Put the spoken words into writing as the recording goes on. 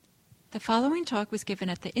The following talk was given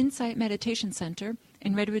at the Insight Meditation Center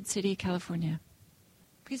in Redwood City, California.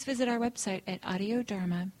 Please visit our website at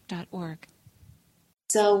audiodharma.org.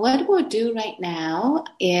 So what we'll do right now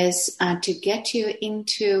is to get you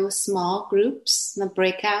into small groups, the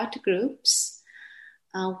breakout groups,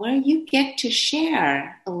 where you get to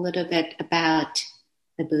share a little bit about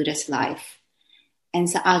the Buddha's life. And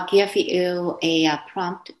so I'll give you a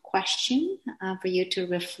prompt question for you to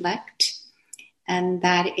reflect. And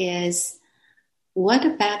that is, what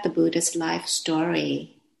about the Buddha's life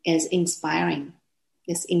story is inspiring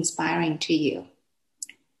to you?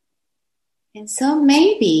 And so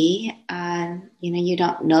maybe, you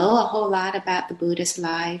don't know a whole lot about the Buddha's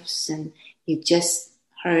lives and you just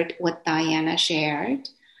heard what Diana shared,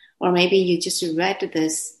 or maybe you just read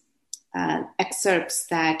this excerpts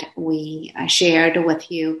that we shared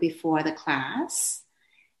with you before the class.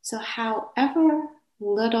 So however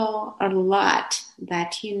little or lot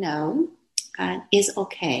that you know is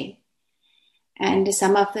okay. And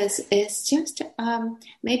some of this is just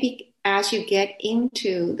maybe as you get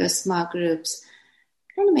into the small groups,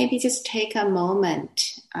 kind of maybe just take a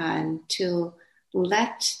moment to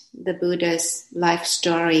let the Buddha's life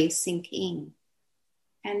story sink in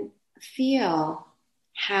and feel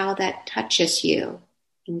how that touches you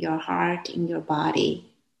in your heart, in your body.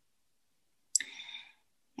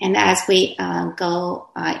 And as we go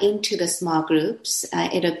into the small groups,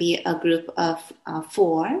 it'll be a group of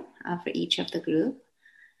 4 for each of the group.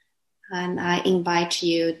 And I invite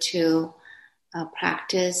you to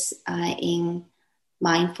practice in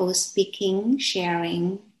mindful speaking,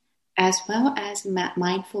 sharing, as well as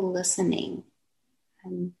mindful listening.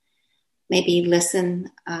 And maybe listen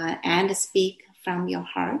and speak from your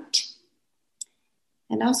heart.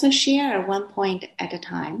 And also share one point at a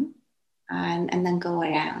time. And then go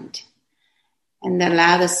around and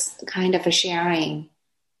allow this kind of a sharing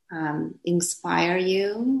inspire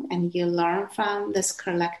you and you learn from this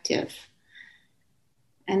collective.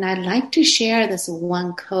 And I'd like to share this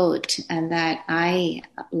one quote and that I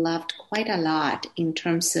loved quite a lot in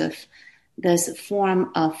terms of this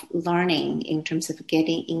form of learning, in terms of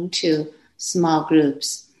getting into small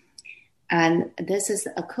groups. And this is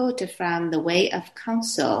a quote from The Way of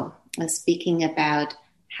Counsel, speaking about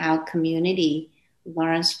how community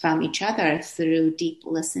learns from each other through deep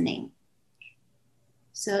listening.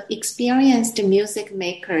 So experienced music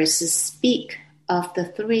makers speak of the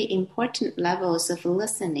 3 important levels of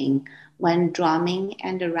listening when drumming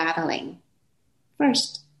and rattling.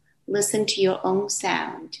 First, listen to your own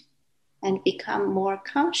sound and become more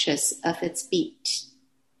conscious of its beat,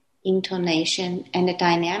 intonation, and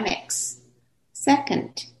dynamics.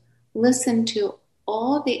 Second, listen to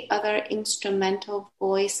all the other instrumental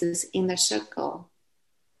voices in the circle.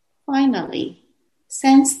 Finally,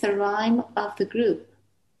 sense the rhyme of the group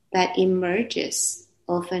that emerges,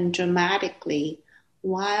 often dramatically,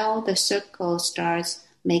 while the circle starts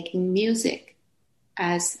making music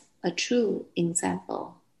as a true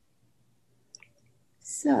example.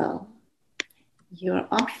 So, you're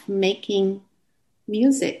off making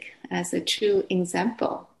music as a true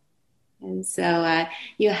example. And so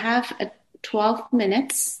you have 12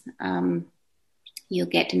 minutes, you'll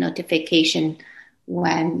get a notification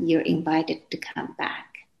when you're invited to come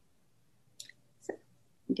back. So,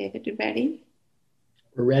 David, you ready?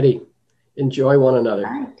 We're ready. Enjoy one another.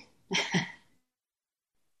 All right.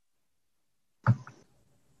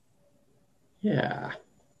 Yeah.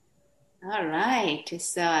 All right.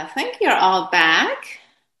 So I think you're all back.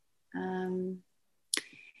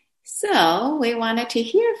 So we wanted to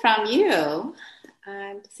hear from you.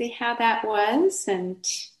 See how that was and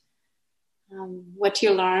what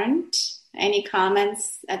you learned. Any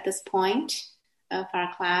comments at this point of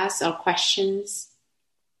our class or questions?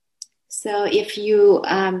 So if you,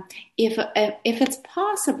 if it's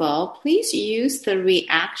possible, please use the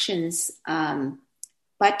reactions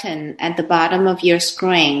button at the bottom of your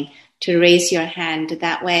screen to raise your hand.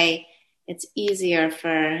 That way, it's easier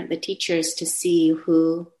for the teachers to see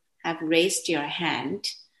who have raised your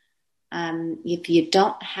hand. If you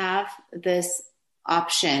don't have this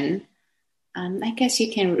option, I guess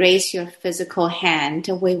you can raise your physical hand.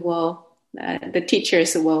 We will, the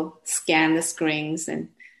teachers will scan the screens and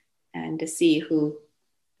to see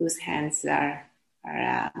whose hands are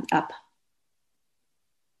up.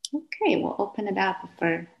 Okay, we'll open it up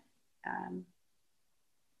for.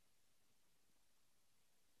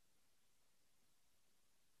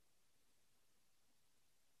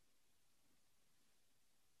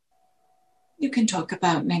 You can talk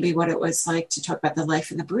about maybe what it was like to talk about the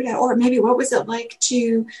life of the Buddha, or maybe what was it like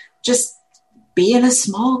to just be in a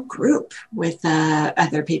small group with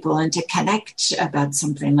other people and to connect about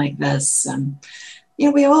something like this.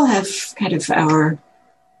 We all have kind of our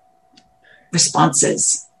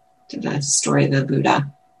responses to the story of the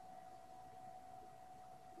Buddha.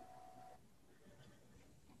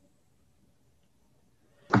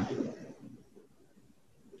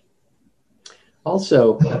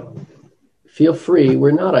 Also, feel free,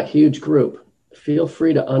 we're not a huge group. Feel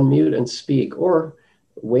free to unmute and speak or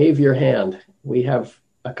wave your hand. We have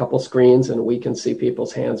a couple screens and we can see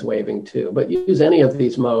people's hands waving too. But use any of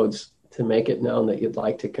these modes to make it known that you'd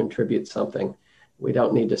like to contribute something. We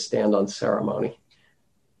don't need to stand on ceremony.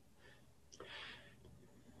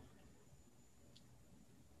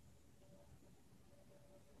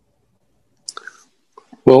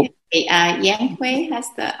 Well, Yang Hui has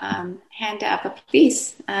the hand up.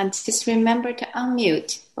 Please just remember to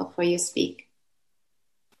unmute before you speak.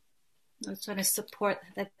 I was trying to support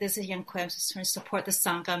that. This is Yang Hui. I was just trying to support the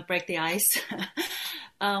Sangha and break the ice.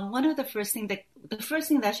 One of the first thing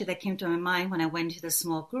that came to my mind when I went into the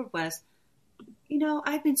small group was,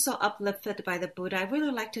 I've been so uplifted by the Buddha. I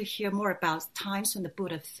really like to hear more about times when the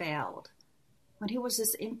Buddha failed, when he was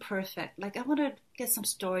just imperfect. Like, I want to get some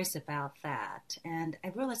stories about that. And I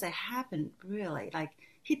realized I haven't really,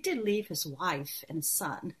 he did leave his wife and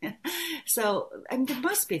son. So there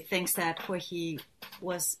must be things where he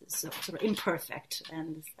was sort of imperfect.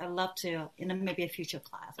 And I'd love to, in maybe a future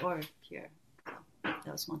class or here.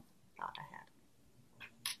 That was one thought I had.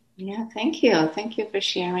 Yeah, thank you. Thank you for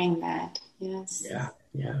sharing that. Yes.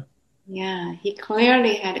 Yeah. Yeah, he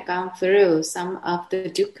clearly had gone through some of the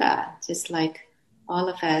dukkha, just like all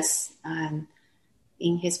of us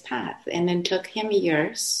in his path. And it took him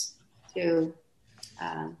years to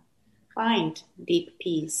find deep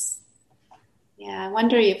peace. Yeah, I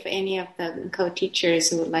wonder if any of the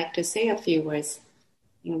co-teachers would like to say a few words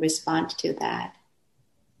in response to that.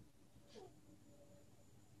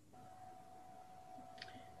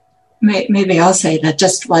 Maybe I'll say that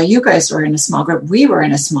just while you guys were in a small group, we were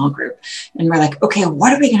in a small group, and we're like, okay,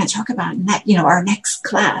 what are we going to talk about in that, our next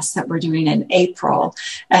class that we're doing in April?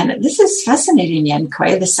 And this is fascinating, Yan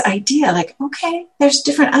Kui, this idea, okay, there's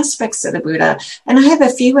different aspects of the Buddha. And I have a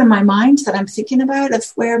few in my mind that I'm thinking about of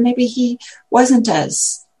where maybe he wasn't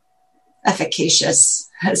as efficacious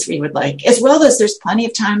as we would like, as well as there's plenty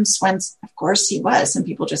of times when, of course, he was, and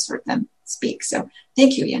people just heard them speak. So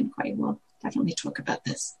thank you, Yan Kui. We'll definitely talk about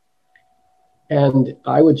this. And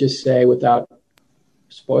I would just say, without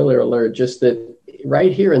spoiler alert, just that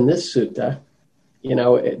right here in this sutta,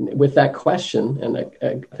 with that question,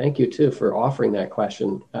 and thank you too for offering that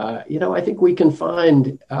question, I think we can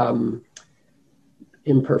find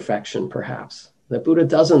imperfection perhaps. The Buddha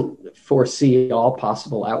doesn't foresee all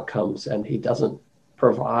possible outcomes, and he doesn't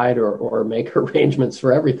provide or make arrangements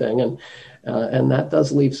for everything. And that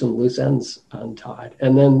does leave some loose ends untied.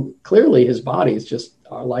 And then clearly his body is just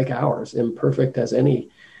like ours, imperfect as any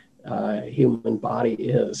human body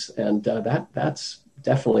is. And that's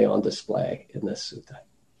definitely on display in this sutta.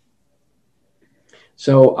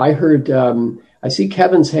 So I heard, I see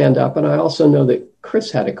Kevin's hand up, and I also know that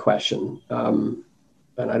Chris had a question. And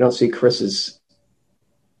I don't see Chris's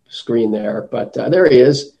screen there, but there he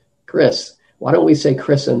is. Chris, why don't we say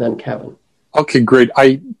Chris and then Kevin? Okay, great.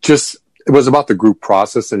 It was about the group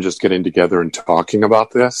process and just getting together and talking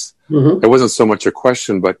about this. Mm-hmm. It wasn't so much a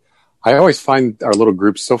question, but I always find our little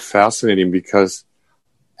groups so fascinating because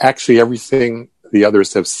actually everything the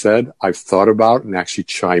others have said, I've thought about and actually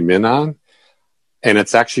chime in on. And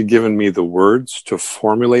it's actually given me the words to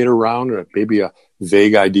formulate around, or maybe a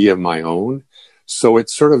vague idea of my own. So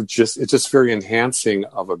it's just very enhancing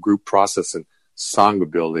of a group process and Sangha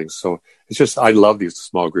building. So I love these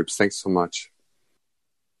small groups. Thanks so much.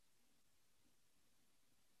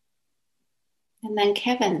 And then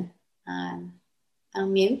Kevin,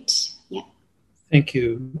 unmute. Yeah. Thank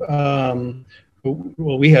you. Well,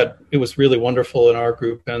 it was really wonderful in our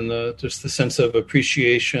group, and just the sense of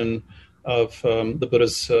appreciation of the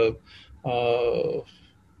Buddha's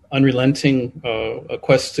unrelenting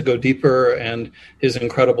quest to go deeper, and his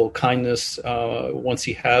incredible kindness once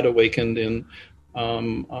he had awakened in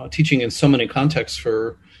teaching in so many contexts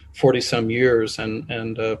for 40-some years,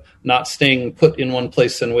 and not staying put in one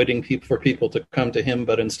place and waiting for people to come to him,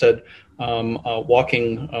 but instead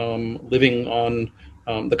walking, living on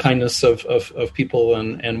the kindness of people,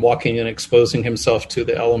 and walking and exposing himself to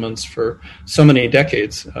the elements for so many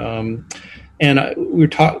decades. I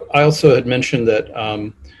also had mentioned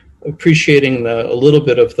that appreciating a little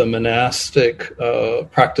bit of the monastic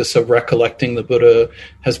practice of recollecting the Buddha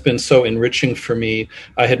has been so enriching for me.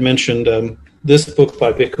 I had mentioned this book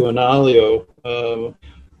by Bhikkhu Analayo,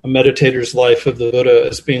 meditator's life of the Buddha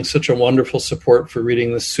as being such a wonderful support for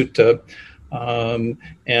reading the sutta.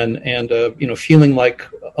 Feeling like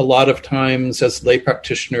a lot of times as lay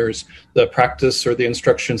practitioners, the practice or the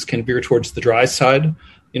instructions can veer towards the dry side,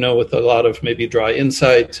 with a lot of maybe dry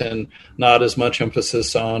insight and not as much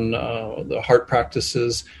emphasis on the heart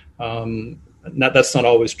practices. That's not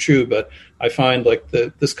always true, but I find like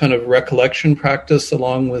this kind of recollection practice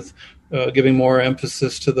along with giving more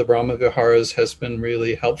emphasis to the Brahma Viharas has been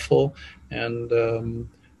really helpful. And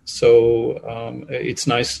so it's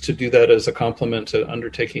nice to do that as a complement to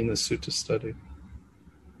undertaking the sutta study.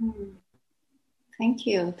 Thank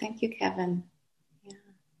you. Thank you, Kevin. Yeah.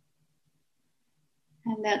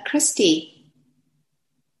 And Christy.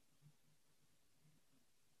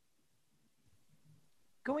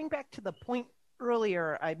 Going back to the point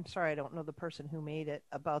earlier, I'm sorry, I don't know the person who made it,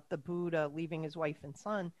 about the Buddha leaving his wife and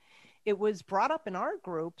son. It was brought up in our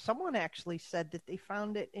group. Someone actually said that they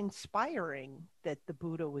found it inspiring that the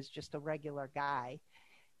Buddha was just a regular guy.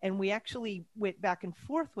 And we actually went back and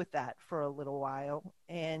forth with that for a little while.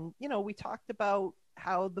 And, we talked about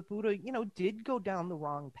how the Buddha, did go down the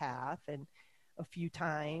wrong path and a few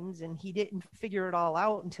times, and he didn't figure it all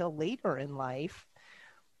out until later in life.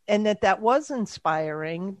 And that was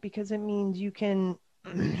inspiring because it means you can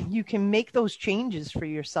make those changes for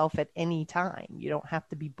yourself at any time. You don't have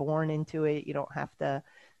to be born into it. You don't have to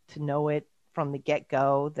know it from the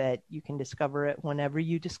get-go, that you can discover it whenever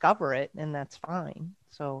you discover it, and that's fine.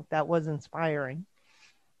 So that was inspiring.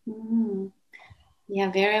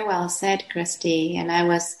 Yeah, very well said, Christy. And I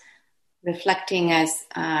was reflecting as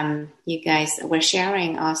you guys were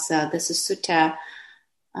sharing also, this sutta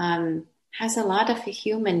has a lot of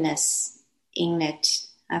humanness in it.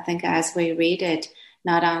 I think as we read it,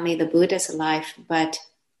 not only the Buddha's life, but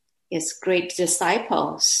his great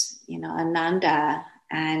disciples, Ananda,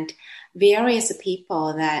 and various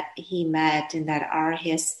people that he met and that are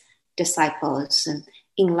his disciples, and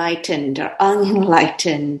enlightened or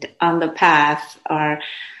unenlightened on the path. And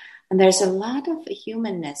there's a lot of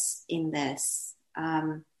humanness in this,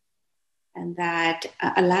 and that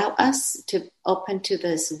allow us to open to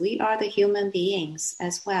this. We are the human beings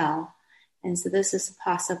as well. And so this is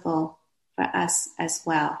possible for us as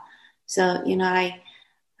well. So,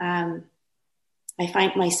 I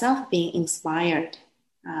find myself being inspired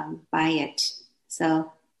by it.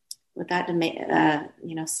 So without,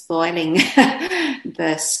 spoiling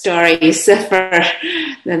the stories for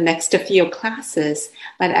the next few classes,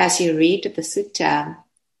 but as you read the sutta,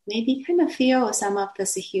 maybe kind of feel some of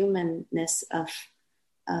this humanness of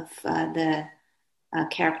the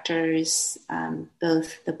characters,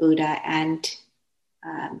 both the Buddha and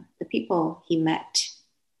the people he met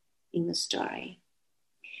in the story.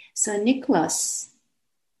 So, Nicholas.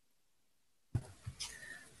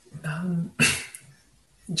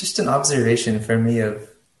 Just an observation for me of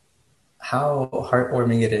how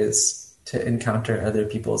heartwarming it is to encounter other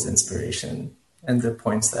people's inspiration and the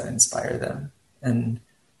points that inspire them. And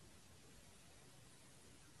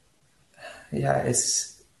yeah,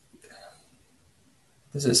 there's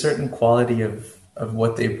a certain quality of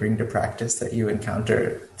what they bring to practice that you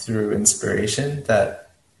encounter through inspiration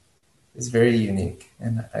that is very unique.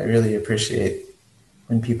 And I really appreciate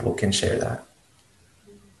when people can share that.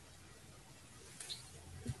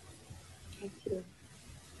 Thank you.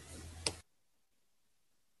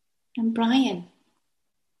 And Brian.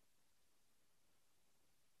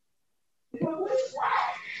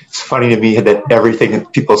 It's funny to me that everything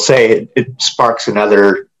that people say, it sparks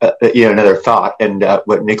another thought. And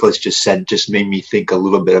what Nicholas just said just made me think a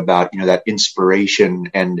little bit about, that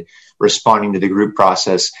inspiration and responding to the group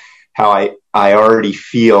process, how I already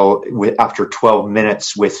feel after 12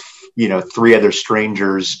 minutes with, 3 other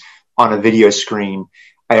strangers on a video screen,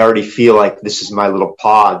 I already feel like this is my little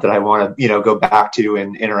pod that I want to, go back to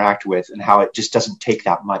and interact with, and how it just doesn't take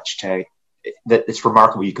that much that it's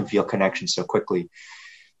remarkable. You can feel connection so quickly.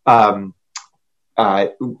 It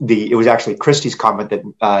was actually Christy's comment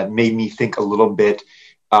that made me think a little bit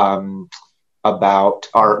about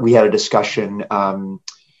we had a discussion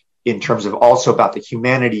in terms of also about the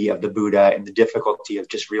humanity of the Buddha and the difficulty of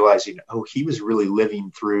just realizing, he was really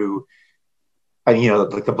living through,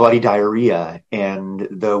 like the bloody diarrhea and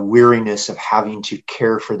the weariness of having to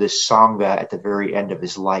care for this Sangha at the very end of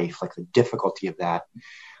his life, like the difficulty of that.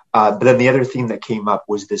 But then the other thing that came up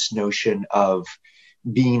was this notion of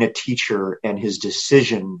being a teacher and his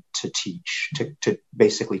decision to teach, to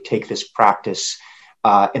basically take this practice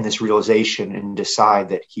and this realization and decide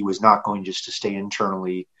that he was not going just to stay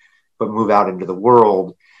internally, but move out into the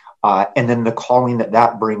world. And then the calling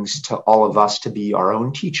that brings to all of us to be our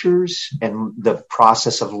own teachers, and the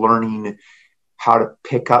process of learning how to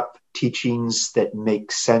pick up teachings that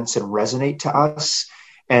make sense and resonate to us,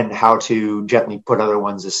 and how to gently put other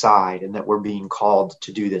ones aside, and that we're being called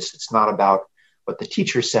to do this. It's not about what the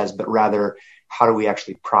teacher says, but rather how do we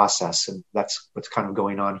actually process? And that's what's kind of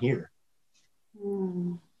going on here.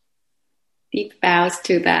 Deep bows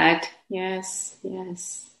to that. Yes,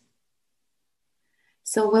 yes.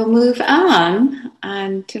 So we'll move on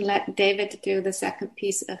and to let David do the second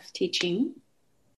piece of teaching.